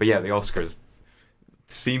Grammys. But yeah, the Oscars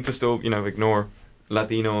seem to still, ignore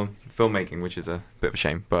Latino filmmaking, which is a bit of a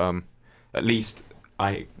shame. But at least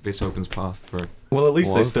this opens path for. Well, at least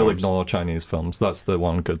Well, they other still forms. ignore Chinese films. That's the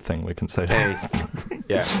one good thing we can say. Hey,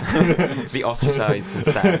 yeah, the ostracized can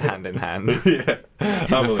stand hand in hand Yeah,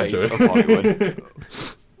 in the face of Hollywood.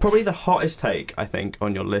 Probably the hottest take, I think,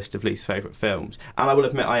 on your list of least favourite films. And I will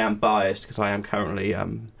admit I am biased because I am currently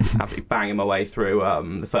absolutely banging my way through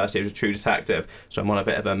the first series of True Detective, so I'm on a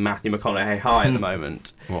bit of a Matthew McConaughey high at the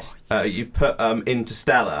moment. Oh, yes. You've put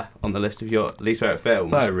Interstellar on the list of your least favourite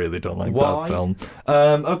films. I really don't like Why? that film.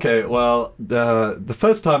 Okay, well, the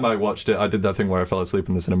first time I watched it, I did that thing where I fell asleep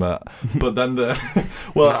in the cinema. But then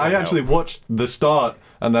I actually watched the start,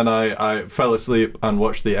 and then I fell asleep and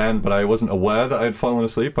watched the end, but I wasn't aware that I had fallen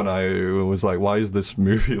asleep, and I was like, why is this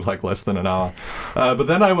movie like less than an hour? But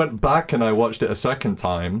then I went back and I watched it a second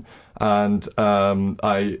time, and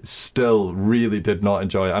I still really did not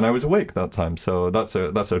enjoy it, and I was awake that time, so that's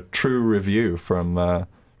a true review from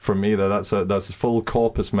me. That's a full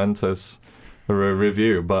corpus mentis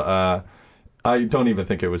review, but I don't even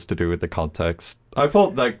think it was to do with the context. I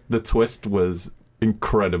thought like the twist was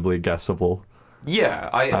incredibly guessable. Yeah,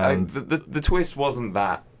 the twist wasn't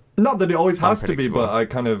that. Not that it always has to be, Unpredictable. but I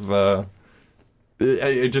kind of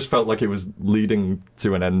it just felt like it was leading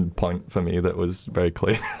to an end point for me that was very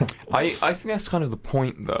clear. I think that's kind of the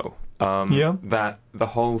point, though. Yeah. That the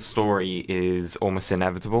whole story is almost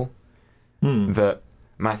inevitable. Hmm. That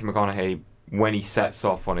Matthew McConaughey, when he sets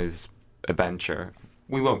off on his adventure,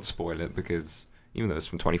 we won't spoil it because even though it's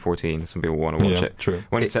from 2014, some people want to watch Yeah, it. true.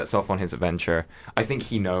 When he sets off on his adventure, I think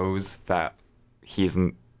he knows that he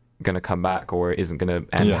isn't going to come back or isn't going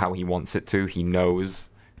to end Yeah. how he wants it to. He knows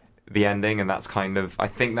the ending, and that's kind of, I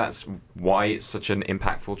think that's why it's such an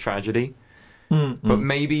impactful tragedy. But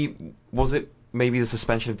maybe maybe the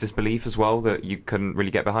suspension of disbelief as well that you couldn't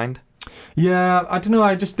really get behind? Yeah, I don't know.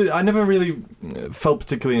 I never really felt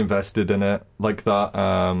particularly invested in it like that.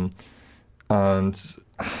 And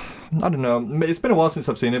I don't know. It's been a while since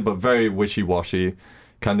I've seen it, but very wishy-washy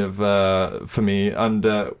kind of for me. And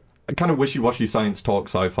kind of wishy-washy science talk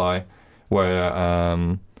sci-fi where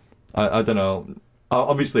I don't know.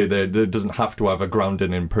 Obviously, there doesn't have to have a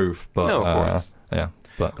grounding in proof, but No, of course. yeah,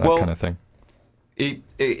 but that Well, kind of thing.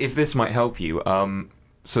 If this might help you,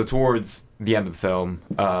 so towards the end of the film,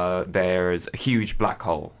 there's a huge black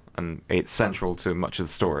hole, and it's central to much of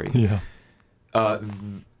the story. Yeah.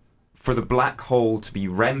 For the black hole to be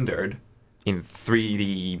rendered in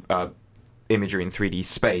 3D imagery in 3D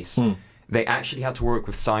space, they actually had to work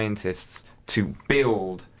with scientists to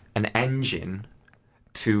build an engine,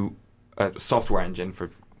 a software engine for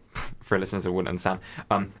listeners that wouldn't understand,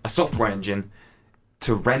 a software engine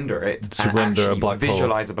to render it To and render a actually black hole.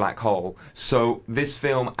 visualize a black hole. So this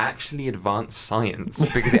film actually advanced science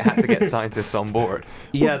because it had to get scientists on board.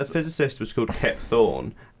 Yeah, the physicist was called Kip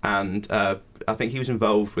Thorne, and I think he was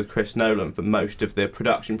involved with Chris Nolan for most of the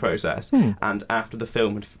production process. And after the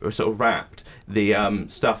film had sort of wrapped, the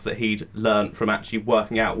stuff that he'd learnt from actually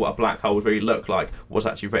working out what a black hole would really look like was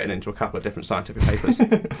actually written into a couple of different scientific papers.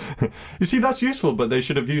 You see, that's useful, but they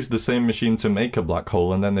should have used the same machine to make a black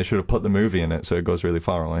hole, and then they should have put the movie in it so it goes really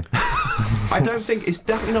far away. I don't think it's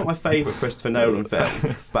definitely not my favourite Christopher Nolan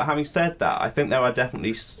film. But having said that, I think there are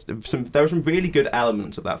definitely there are some really good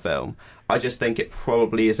elements of that film. I just think it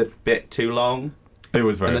probably is a bit too long. It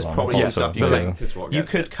was very And there's long. probably some also. stuff The you could- length is what You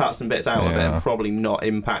gets could it. cut some bits out of it Yeah. and probably not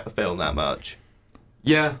impact the film that much.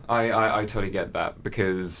 Yeah, I totally get that,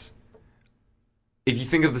 because if you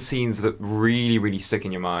think of the scenes that really, really stick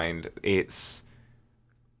in your mind, it's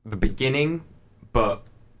the beginning, but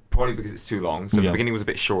probably because it's too long. So if Yeah. the beginning was a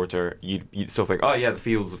bit shorter, you'd still think, oh yeah, the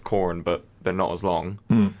fields of corn, but they're not as long.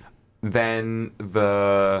 Then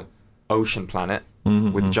the ocean planet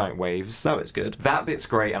with the giant waves. So it's good. That bit's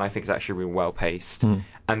great, and I think it's actually really well paced.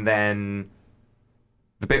 And then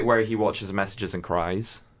the bit where he watches the messages and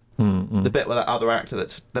cries. The bit where that other actor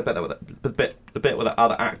the bit where that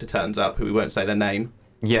other actor turns up, who we won't say their name.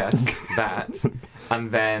 Yes, that,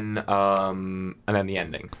 and then the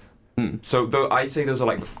ending. So I'd say those are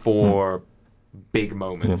like the four big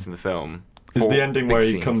moments in the film. Is Four the ending big where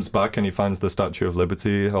he scenes. comes back and he finds the Statue of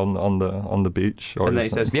Liberty on the beach? Or And then he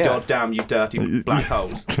is says, that- Yeah. "God damn you, dirty black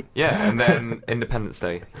holes." Yeah, and then Independence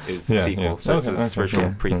Day is the Yeah, sequel. yeah. So it's Okay, a okay, spiritual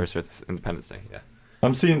yeah, precursor to Independence Day. Yeah,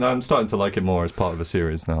 I'm starting to like it more as part of a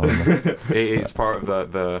series now. it's part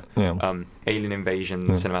of the Yeah. Alien Invasion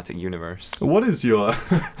cinematic universe. What is your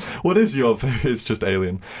it's just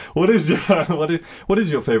Alien. What is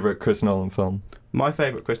your favorite Chris Nolan film? My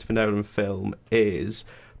favourite Christopher Nolan film is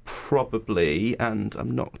probably, and I'm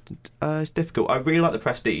not. It's difficult. I really like The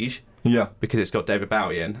Prestige Yeah. because it's got David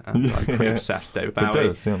Bowie in, and I'm pretty Yeah. obsessed with David It Bowie.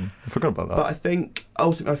 does, yeah. I forgot about that. But I think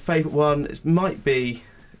ultimately my favourite one might be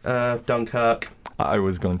Dunkirk. I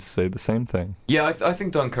was going to say the same thing. Yeah, I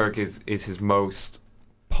think Dunkirk is his most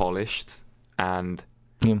polished, and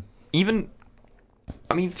even,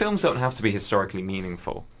 I mean, films don't have to be historically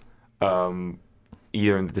meaningful,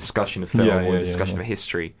 either in the discussion of film or the discussion of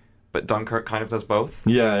history. But Dunkirk kind of does both.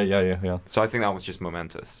 Yeah. So I think that was just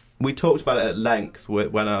momentous. We talked about it at length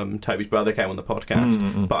when Toby's brother came on the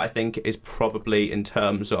podcast, but I think it is probably, in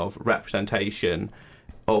terms of representation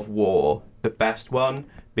of war, the best one,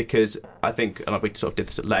 because I think, and we sort of did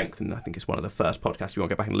this at length, and I think it's one of the first podcasts, if you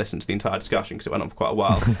want to go back and listen to the entire discussion, because it went on for quite a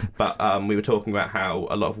while, but we were talking about how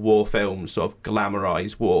a lot of war films sort of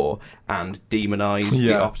glamorise war and demonise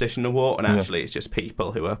the opposition to war, and actually it's just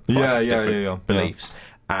people who are fighting for different beliefs.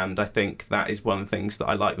 And I think that is one of the things that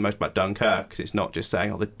I like the most about Dunkirk, because it's not just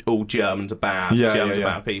saying, all Germans are bad, Germans are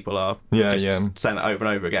bad people, are just saying that over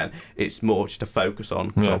and over again. It's more just a focus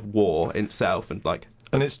on sort of war itself, and like...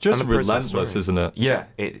 And it's just relentless, isn't it? Yeah,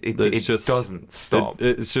 it just doesn't stop.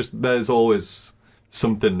 It's just, there's always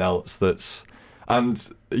something else that's...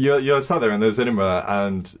 And you're sat there in the cinema,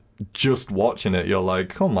 and just watching it, you're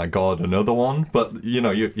like, oh my god, another one? But, you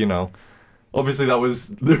know... Obviously, that was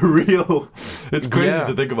the real... It's crazy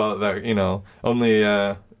to think about that, only...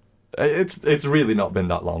 It's really not been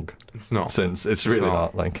that long. It's not. Since. It's really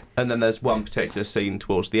not, like... And then there's one particular scene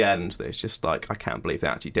towards the end that it's just like, I can't believe they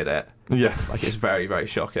actually did it. Yeah. Like, it's very, very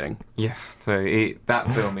shocking. Yeah. So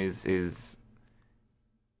that film is...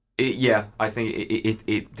 I think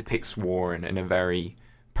it depicts war in a very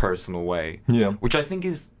personal way. Yeah. Which I think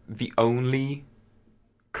is the only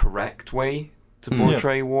correct way to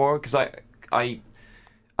portray war, because I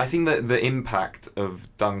think that the impact of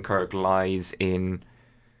Dunkirk lies in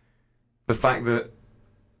the fact that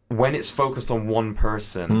when it's focused on one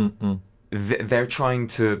person, they're trying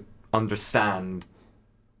to understand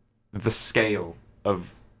the scale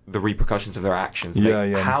of the repercussions of their actions.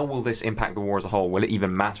 How will this impact the war as a whole? Will it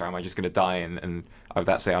even matter? Am I just going to die and of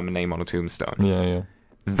that say I'm a name on a tombstone? Yeah.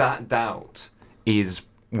 That doubt is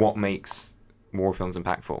what makes war films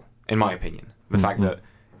impactful, in my opinion. The fact that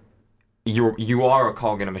you are a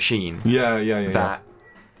cog in a machine that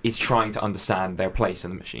is trying to understand their place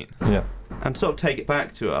in the machine. Yeah. And sort of take it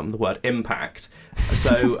back to the word impact.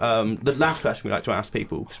 So the last question we like to ask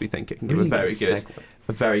people, because we think it can give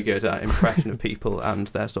a very good impression of people and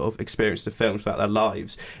their sort of experience of films throughout their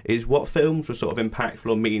lives, is what films were sort of impactful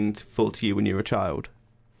or meaningful to you when you were a child?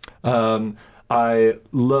 I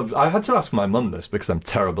had to ask my mum this because I'm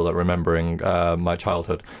terrible at remembering my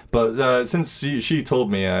childhood. But since she told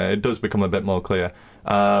me, it does become a bit more clear.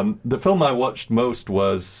 The film I watched most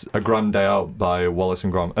was A Grand Day Out by Wallace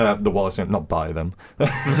and Gromit. Not by them.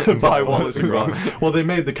 By Wallace and Gromit. Well, they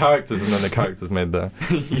made the characters, and then the characters made the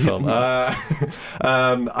film.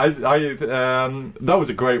 That was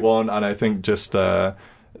a great one, and I think just the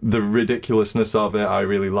ridiculousness of it I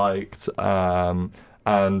really liked.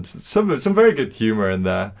 And some very good humour in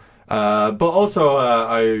there. But also,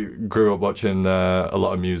 I grew up watching a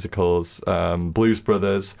lot of musicals, Blues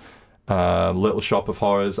Brothers, Little Shop of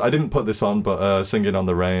Horrors. I didn't put this on, but Singing in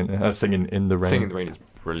the Rain. Singing in the Rain is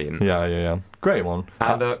brilliant. Yeah. Great one.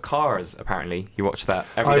 And Cars, apparently. You watched that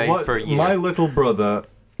every day for a year. My little brother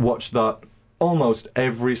watched that almost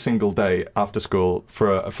every single day after school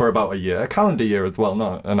for about a year, a calendar year as well,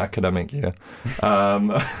 not an academic year.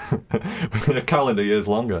 A calendar year is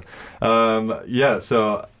longer.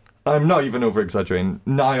 So I'm not even over exaggerating.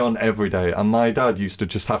 Nigh on every day, and my dad used to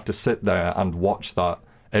just have to sit there and watch that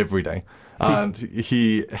every day, and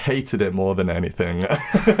he hated it more than anything.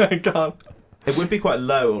 I can't. It would be quite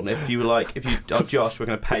low on if you were like, Josh, we're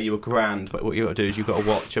going to pay you $1,000, but what you've got to do is you've got to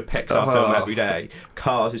watch a Pixar film every day.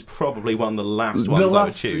 Cars is probably one of the last ones I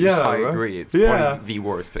would choose. Yeah, I agree. It's probably the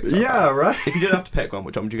worst Pixar film. Right. If you didn't have to pick one,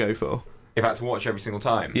 which one would you go for? If I had to watch every single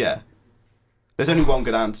time? Yeah. There's only one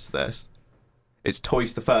good answer to this. It's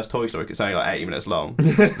the first Toy Story, 'cause it's only like 80 minutes long.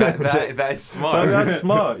 that is smart. That's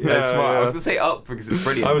smart. Yeah, that's smart. Yeah. I was going to say Up because it's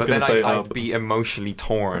brilliant, but then I'd be emotionally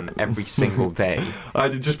torn every single day.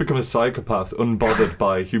 I'd just become a psychopath, unbothered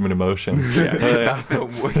by human emotion. That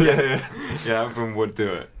film would. That film would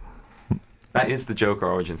do it. That is the Joker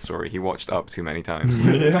origin story. He watched Up too many times.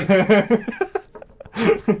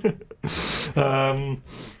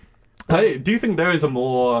 Hey, do you think there is a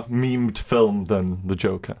more memed film than The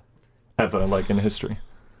Joker? Ever, like in history?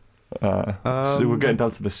 So we're getting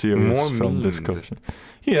down to the serious more film memed. discussion.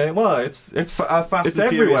 Yeah, well, it's Fast it's and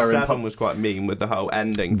Furious everywhere. 7 was quite meme with the whole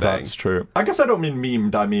ending thing. That's true. I guess I don't mean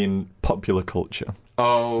memed. I mean popular culture.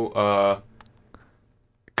 I'm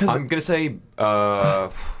gonna say.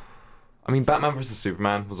 I mean, Batman vs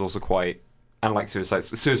Superman was also quite, and like Suicide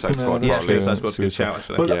Squad. Yeah, probably. Suicide Squad's a good shout,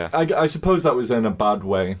 actually. But I suppose that was in a bad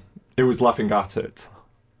way. it was laughing at it.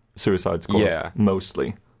 Suicide Squad, Yeah.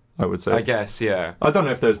 mostly, I would say. I guess, yeah. I don't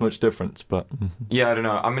know if there's much difference, but Yeah, I don't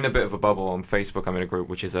know. I'm in a bit of a bubble on Facebook. I'm in a group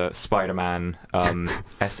which is a Spider-Man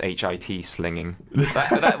SHIT slinging.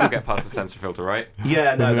 That will get past the censor filter, right?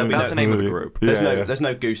 Yeah, no, there'll be That's the name of the group. There's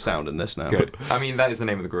no goose sound in this now. Good. I mean, that is the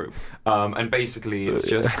name of the group. And basically, it's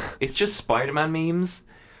just Spider-Man memes,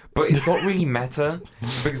 but it's not really meta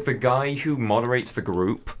because the guy who moderates the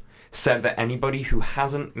group said that anybody who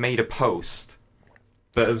hasn't made a post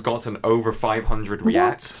that has gotten over 500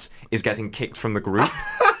 reacts is getting kicked from the group.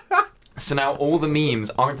 So now all the memes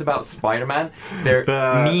aren't about Spider-Man. They're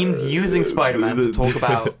memes using Spider-Man to talk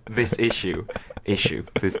about this issue.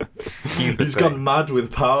 This stupid he's thing. gone mad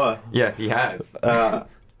with power. Yeah, he has.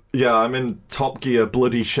 Yeah, I'm in Top Gear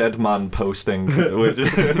bloody Shedman posting.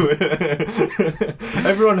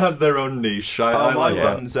 Everyone has their own niche. I my like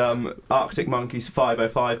that. one's Arctic Monkeys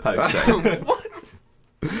 505 posting. What?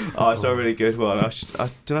 Oh, it's a really good one. I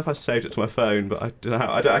don't know if I saved it to my phone, but I don't know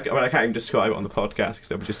how. I can't even describe it on the podcast because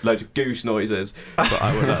there were just loads of goose noises. But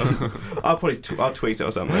I will. I'll tweet it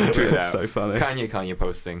or something. It's so funny. Kanye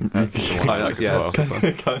posting. That's the one I like as well.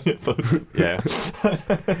 Kanye posting. Yeah.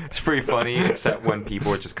 It's pretty funny, except when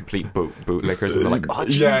people are just complete bootlickers and they're like, oh,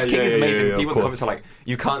 Jesus Yeah, King is yeah, amazing. yeah, of People in the course. comments are like,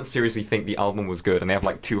 you can't seriously think the album was good, and they have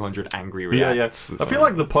like 200 angry Yeah, reacts. yeah. I feel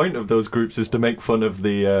like the point of those groups is to make fun of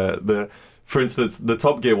the. For instance, the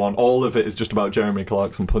Top Gear one, all of it is just about Jeremy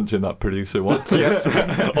Clarkson punching that producer once.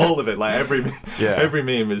 All of it, like every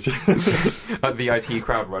meme is just The IT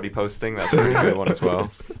crowd Ruddy posting, that's a pretty good one as well.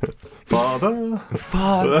 Father.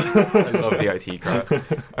 I love the IT crowd.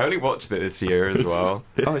 I only watched it this year as well.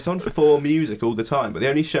 Oh, it's on 4 Music all the time, but they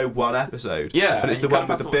only show one episode. Yeah, and it's you the one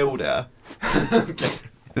can't with the builder. And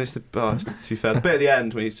it's too fair. The bit at the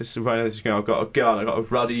end when he's just running, he's going, I've got a gun, I've got a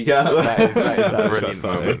ruddy gun. That is a That's brilliant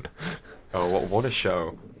quite funny. moment. Oh, what a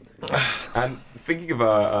show. And thinking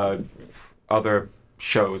of other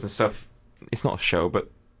shows and stuff, it's not a show, but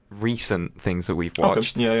recent things that we've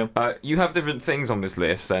watched. Okay. Yeah. You have different things on this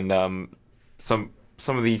list, and some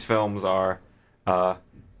of these films are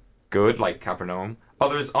good, like Capernaum.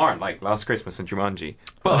 Others aren't, like Last Christmas and Jumanji.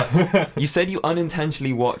 But you said you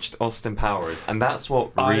unintentionally watched Austin Powers, and that's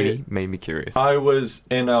what really made me curious. I was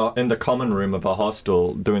in the common room of a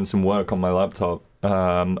hostel doing some work on my laptop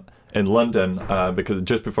in London because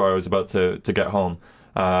just before I was about to get home.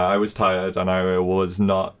 I was tired and I was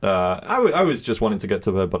not. I was just wanting to get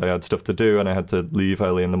to bed, but I had stuff to do and I had to leave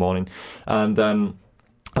early in the morning. And then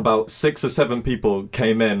about 6 or 7 people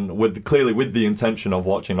came in clearly with the intention of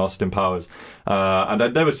watching Austin Powers, and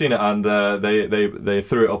I'd never seen it. And they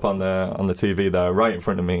threw it up on the TV there right in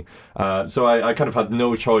front of me. So I kind of had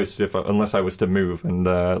no choice unless I was to move and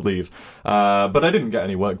leave. But I didn't get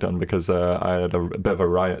any work done because I had a bit of a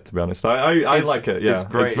riot. To be honest, I like it. Yeah, it's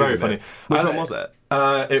great, it's very isn't funny. it? Which one was it?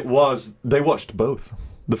 It was. They watched both,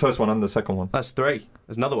 the first one and the second one. That's 3.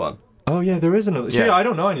 There's another one. Oh yeah, there is another. See, Yeah. I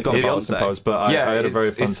don't know anything Got about Beyonce. Austin Powers, but I had a very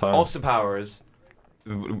fun it's time. Austin Powers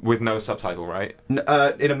with no subtitle, right?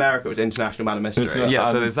 In America, it was International Man of Mystery. It's Yeah,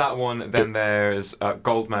 so and- there's that one, then there's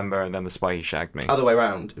Goldmember, and then The Spy Who Shagged Me. Other way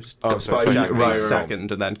round. It was Oh, so Spy it's Who Spy Shagged Who Me Shagged Me.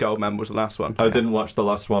 second, and then Goldmember was the last one. I didn't watch the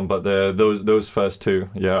last one, but those first 2,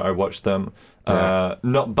 yeah, I watched them. Yeah.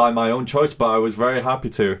 Not by my own choice, but I was very happy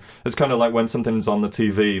to. It's kind of like when something's on the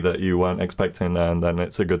TV that you weren't expecting, and then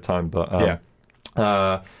it's a good time. But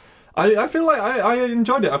I feel like I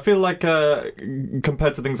enjoyed it. I feel like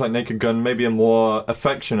compared to things like Naked Gun, maybe a more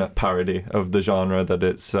affectionate parody of the genre that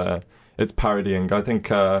it's parodying. I think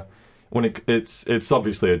when it's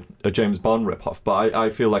obviously a James Bond ripoff, but I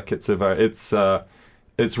feel like it's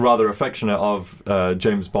rather affectionate of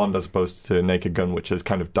James Bond as opposed to Naked Gun, which is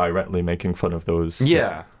kind of directly making fun of those.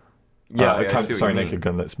 Yeah. Yeah, I see what sorry, you mean. Naked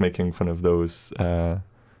Gun that's making fun of those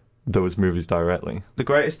movies directly. The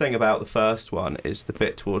greatest thing about the first one is the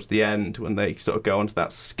bit towards the end when they sort of go onto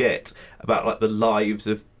that skit about like the lives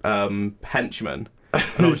of henchmen. And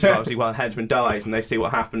obviously one henchman dies and they see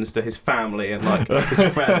what happens to his family and like his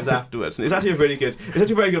friends afterwards. And it's actually a very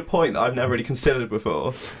good point that I've never really considered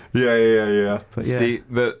before. Yeah. But yeah. See,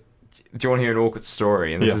 do you want to hear an awkward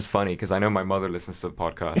story? And this Yeah. is funny because I know my mother listens to the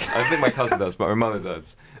podcast. I don't think my cousin does, but my mother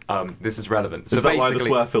does. This is relevant. So Is that why the basically-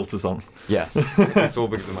 swear filter's on? Yes, it's all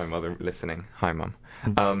because of my mother listening. Hi, Mum.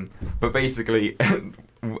 But basically,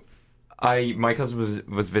 my cousin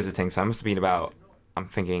was visiting, so I must have been about. I'm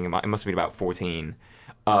thinking it must have been about 14,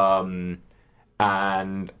 and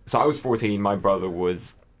so I was 14. My brother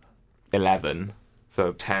was 11,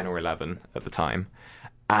 so 10 or 11 at the time,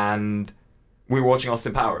 and we were watching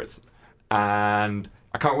Austin Powers, and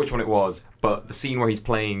I can't remember which one it was, but the scene where he's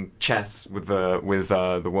playing chess with the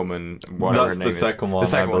woman, whatever That's her name the is. second one, The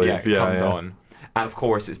second I one, believe. Yeah, comes yeah. on. And of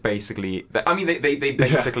course, it's basically. I mean, they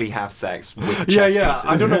basically have sex with chess Yeah, yeah. pieces.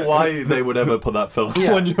 I don't know why they would ever put that film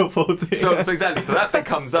Yeah. when you're 14. So exactly. So that thing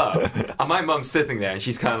comes up, and my mum's sitting there, and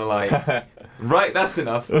she's kind of like, "Right, that's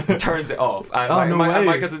enough." Turns it off, and Oh, no and my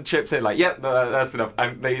way. cousin chips in like, "Yep, that's enough,"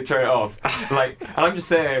 and they turn it off. Like, and I'm just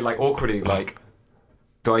saying, like, awkwardly, like,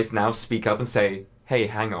 do I now speak up and say, "Hey,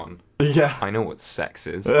 hang on, Yeah. I know what sex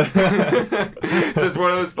is." So it's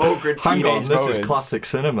one of those awkward Hang teenage on, this moments. is classic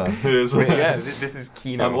cinema. Here's- Yeah, this is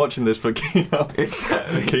Kino. I'm watching this for Kino.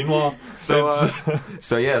 Exactly. Quinoa. So, It's-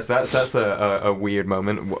 so yes, that's a weird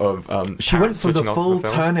moment of she went parents for the switching off full the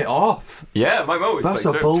film. turn it off. Yeah, my mom was That's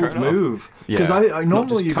like, a "Sir, bold turn it off." move. Yeah. Because I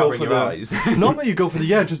normally just you go covering for your the eyes. normally you go for the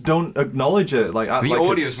just don't acknowledge it. Like The like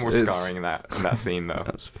audio it's- is more it's- scarring in that scene though.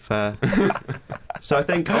 That's fair. So I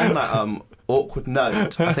think on that awkward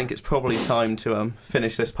note, I think it's probably time to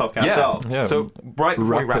finish this podcast Yeah. off. Yeah. So right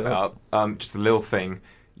before we Wrap wrap it it up, just a little thing.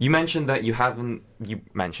 You mentioned that you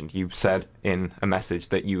said in a message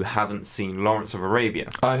that you haven't seen Lawrence of Arabia.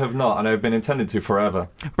 I have not, and I've been intended to forever.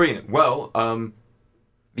 Brilliant. Well,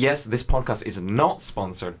 yes, this podcast is not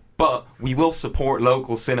sponsored, but we will support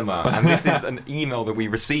local cinema, and this is an email that we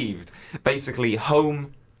received. Basically,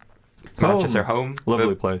 Manchester Home, Lovely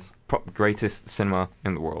the place. greatest cinema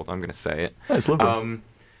in the world. I'm going to say it. Yeah, it's lovely.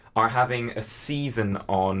 Are having a season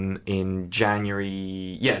on in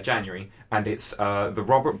January. Yeah, January, and it's the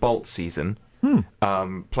Robert Bolt season.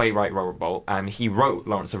 Playwright Robert Bolt, and he wrote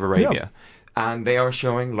Lawrence of Arabia. And they are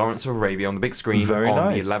showing Lawrence of Arabia on the big screen Very on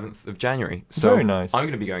nice. the 11th of January. So Very nice. I'm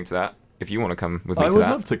going to be going to that. If you want to come with me I to would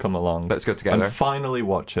that, love to come along. Let's go together. and finally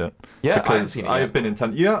watch it. Yeah, I because haven't seen it I've yet. been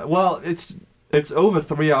intended. Yeah, well, it's over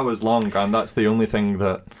 3 hours long, and that's the only thing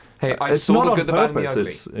that. Hey, I it's saw not the on good, the bad, and the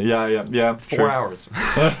purpose. ugly. It's, yeah. 4 sure. hours.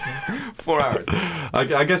 4 hours.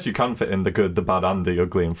 I guess you can fit in the good, the bad, and the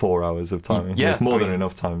ugly in 4 hours of time. Yeah, There's more I than mean-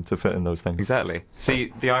 enough time to fit in those things. Exactly.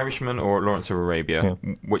 See, The Irishman or Lawrence of Arabia,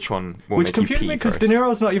 which one will Which make you confused pee me because first? De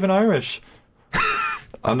Niro's not even Irish.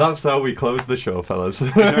 And that's how we close the show, fellas.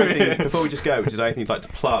 Is there anything, before we just go, is there anything you'd like to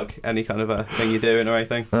plug? Any kind of a thing you're doing or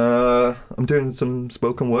anything? I'm doing some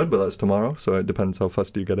spoken word, but that's tomorrow, so it depends how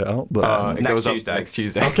fast you get it out. But It Next goes up Tuesday. next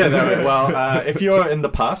Tuesday. okay, there. Well, if you're in the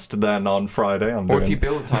past, then on Friday I'm Or doing. if you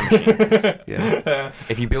build a time machine. Yeah.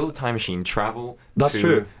 If you build a time machine, travel That's to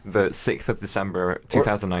true. the 6th of December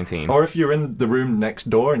 2019. Or if you're in the room next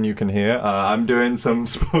door and you can hear, I'm doing some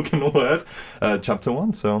spoken word, chapter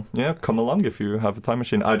 1. So yeah, come along if you have a time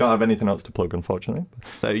machine. I don't have anything else to plug, unfortunately.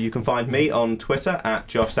 So you can find me on Twitter at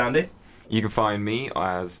Josh Sandy. You can find me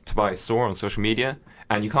as Tobias Soar on social media.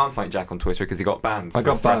 And you can't find Jack on Twitter because he got banned for I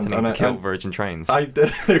got banned, threatening and to I- kill and- Virgin Trains.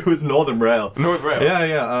 It was Northern Rail. North Rail.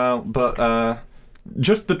 Yeah. But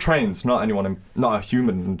just the trains, not anyone, not a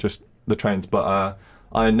human, just the trains. But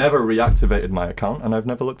I never reactivated my account, and I've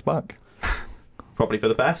never looked back. Probably for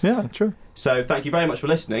the best. Yeah, true. So thank you very much for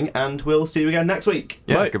listening, and we'll see you again next week.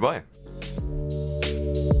 Yeah, Right. goodbye.